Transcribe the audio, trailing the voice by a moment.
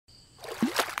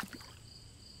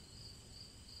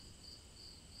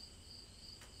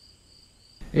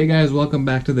Hey guys, welcome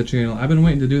back to the channel. I've been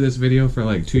waiting to do this video for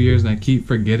like 2 years and I keep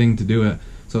forgetting to do it.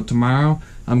 So tomorrow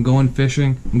I'm going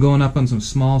fishing. I'm going up on some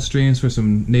small streams for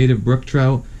some native brook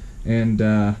trout, and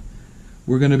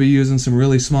we're going to be using some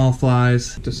really small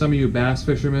flies. To some of you bass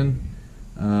fishermen,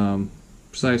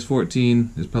 size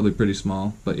 14 is probably pretty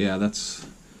small, but yeah, that's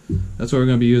what we're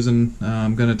going to be using.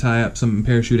 I'm going to tie up some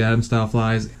parachute Adam style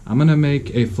flies. I'm going to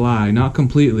make a fly, not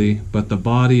completely, but the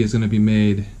body is going to be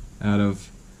made out of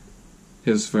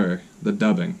his fur, the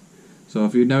dubbing. So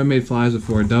if you've never made flies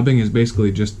before, dubbing is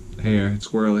basically just hair,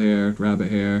 squirrel hair, rabbit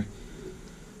hair,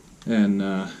 and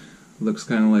looks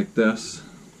kind of like this.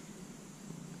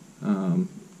 And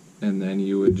then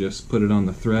you would just put it on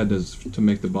the thread to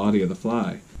make the body of the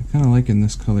fly. I'm kind of liking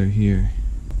this color here.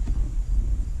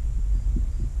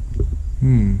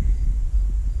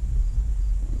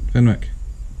 Fenwick.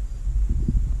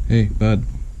 Hey, bud.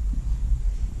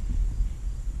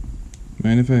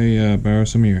 Mind if I borrow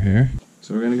some of your hair?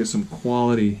 So we're gonna get some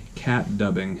quality cat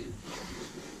dubbing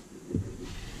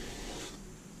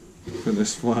for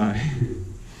this fly.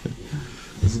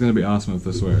 This is gonna be awesome if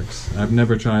this works. I've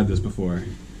never tried this before.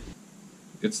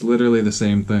 It's literally the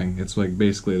same thing. It's like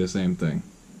basically the same thing.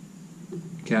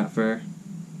 Cat fur,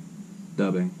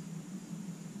 dubbing,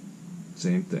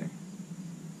 same thing.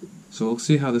 So we'll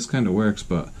see how this kind of works,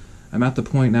 but I'm at the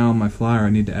point now on my fly where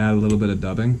I need to add a little bit of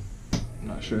dubbing. I'm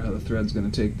not sure how the thread's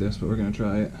going to take this, but we're going to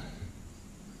try it.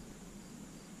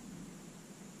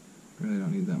 Really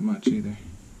don't need that much either.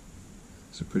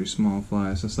 It's a pretty small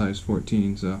fly. It's a size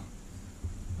 14, so...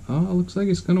 Oh, it looks like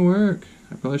it's going to work.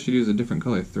 I probably should use a different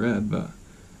color thread, but...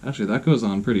 Actually, that goes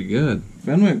on pretty good.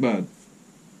 Fenwick, bud.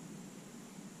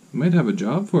 I might have a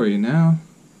job for you now.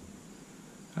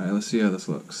 Alright, let's see how this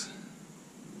looks.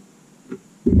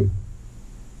 Which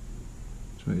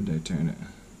way did I turn it?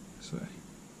 This way.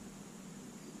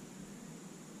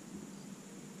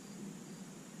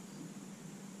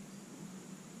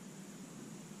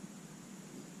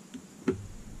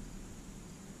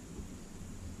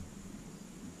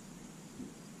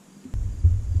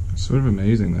 It's sort of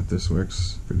amazing that this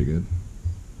works pretty good.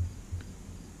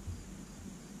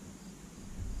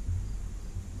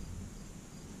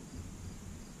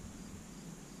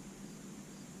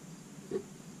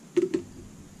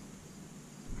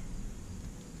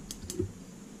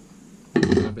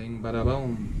 Bada bing, bada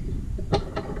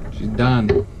boom. She's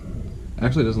done.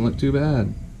 Actually, it doesn't look too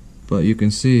bad. But you can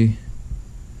see,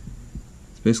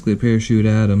 it's basically a parachute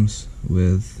Adams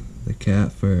with the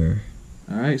cat fur.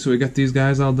 Alright, so we got these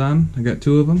guys all done. I got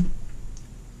 2 of them.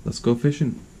 Let's go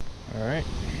fishing. Alright,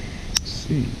 let's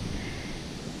see.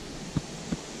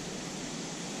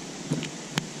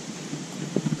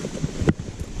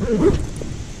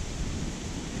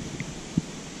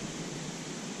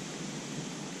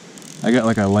 I got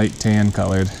like a light tan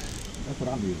colored. That's what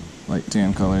I'm using. Light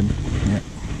tan colored. Yeah.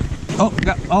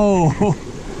 Oh,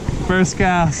 first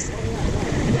cast.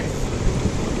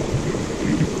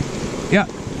 Yeah.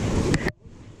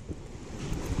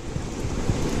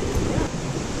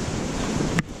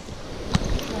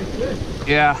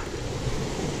 Yeah.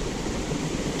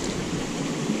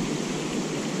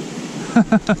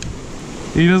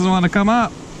 He doesn't want to come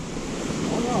up.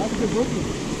 Oh no, that's a good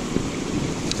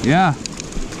rookie. Yeah.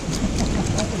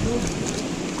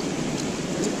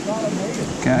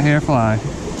 Cat hair fly.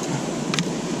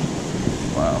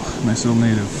 Wow, nice little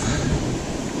native.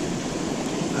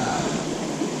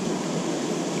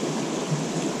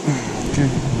 Okay,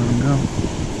 let him go.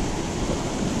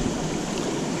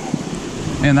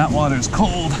 Man, that water's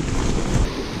cold.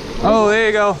 Oh, there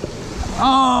you go.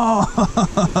 Oh,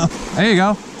 there you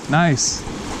go. Nice.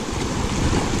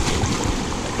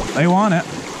 They want it.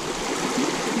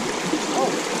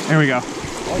 There we go.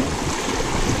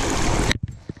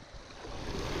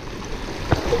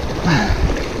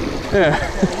 There.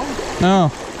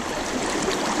 Oh.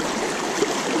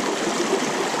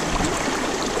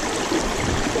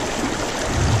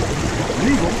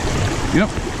 Yep.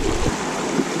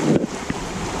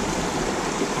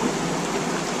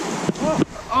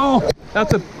 Oh,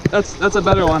 that's a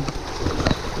better one.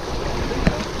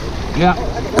 Yeah.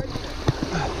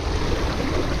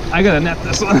 I gotta net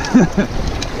this one.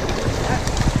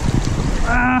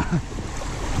 Ah.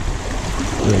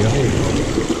 There you go.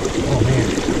 Oh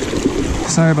man.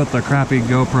 Sorry about the crappy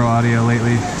GoPro audio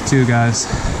lately too, guys.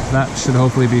 That should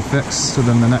hopefully be fixed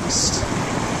within the next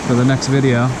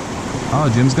video. Oh,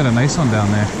 Jim's got a nice one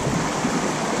down there.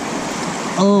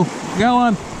 Oh, got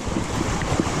one.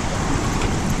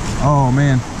 Oh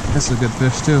man, this is a good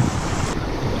fish too.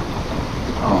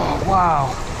 Oh wow.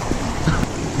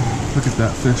 Look at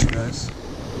that fish, guys.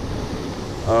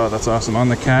 Oh, that's awesome. On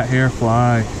the cat hair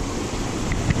fly.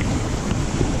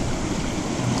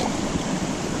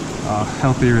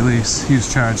 Healthy release. He's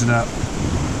charged up. I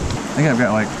think I've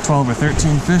got like 12 or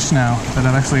 13 fish now that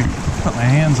I've actually put my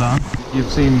hands on.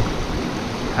 You've seen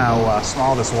how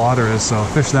small this water is, so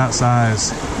fish that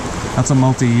size, that's a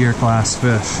multi-year class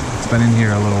fish. It's been in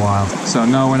here a little while. So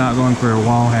no, we're not going for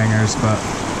wall hangers, but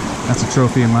that's a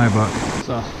trophy in my book.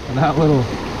 So that little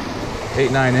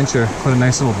 8-9 incher put a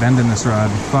nice little bend in this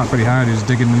rod. Fought pretty hard, he was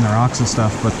digging in the rocks and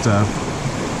stuff, but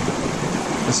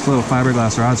this little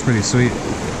fiberglass rod's pretty sweet.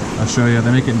 I'll show you.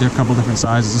 They make it in a couple different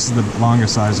sizes. This is the longer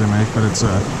size they make, but it's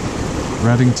a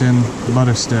Reddington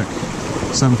butter stick,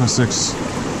 7'6",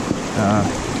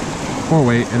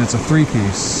 4-weight, and it's a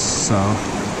 3-piece. So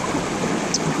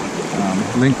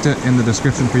linked it in the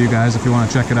description for you guys if you want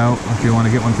to check it out, or if you want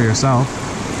to get one for yourself.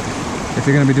 If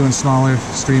you're going to be doing smaller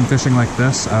stream fishing like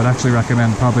this, I would actually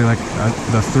recommend probably like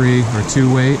the 3 or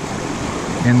 2 weight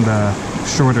in the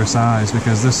shorter size,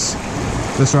 because this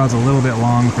rod's a little bit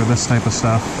long for this type of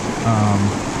stuff.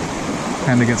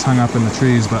 Kind of gets hung up in the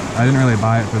trees, but I didn't really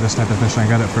buy it for this type of fishing. I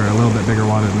got it for a little bit bigger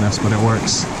water than this, but it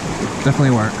works.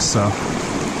 Definitely works, so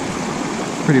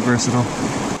pretty versatile.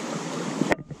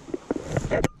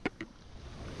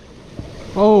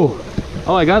 Oh,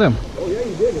 I got him. Oh yeah,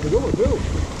 you did. It's a good one too.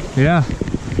 Yeah,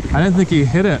 I didn't think he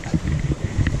hit it.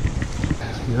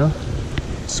 Yeah,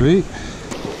 sweet.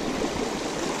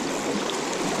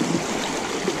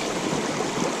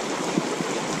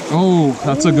 Oh,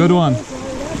 that's a good one.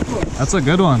 That's a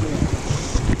good one.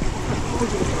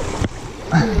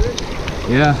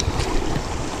 Yeah.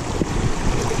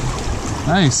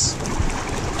 Nice.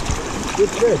 Good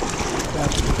fish.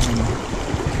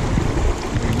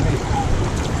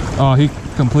 Oh, he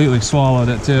completely swallowed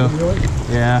it too. Really?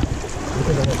 Yeah.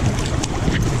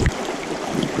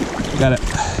 Got it.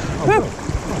 Oh,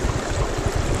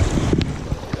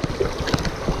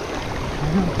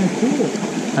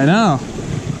 I know.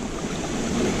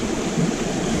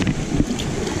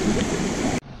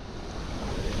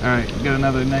 Alright, got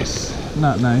another nice,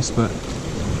 not nice, but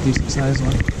decent sized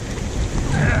one.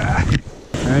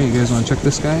 Alright, you guys want to check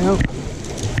this guy out?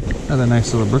 Another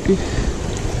nice little brookie. There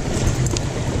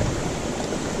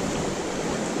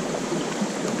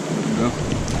we go.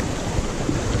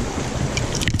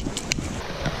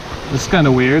 This is kind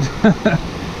of weird.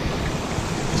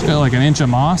 It's got like an inch of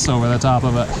moss over the top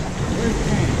of it.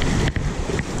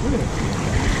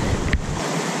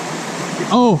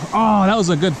 Oh, that was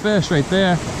a good fish right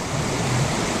there.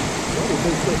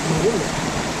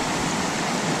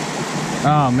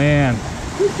 Oh man,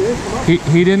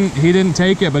 he didn't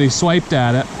take it, but he swiped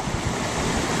at it.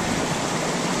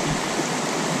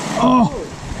 Oh,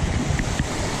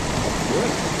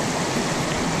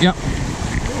 yep.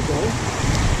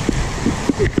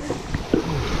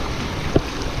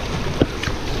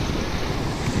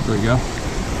 There we go.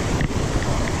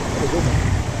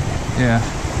 Yeah.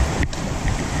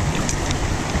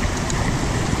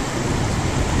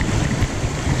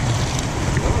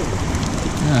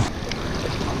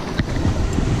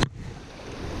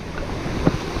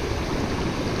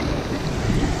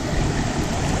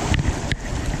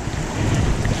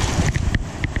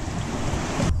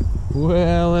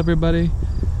 Well, everybody,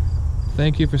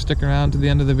 thank you for sticking around to the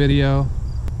end of the video.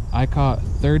 I caught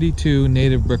 32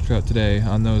 native brook trout today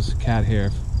on those cat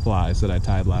hair flies that I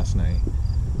tied last night.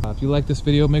 If you like this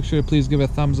video, make sure to please give it a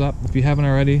thumbs up. If you haven't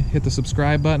already, hit the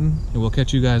subscribe button, and we'll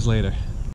catch you guys later.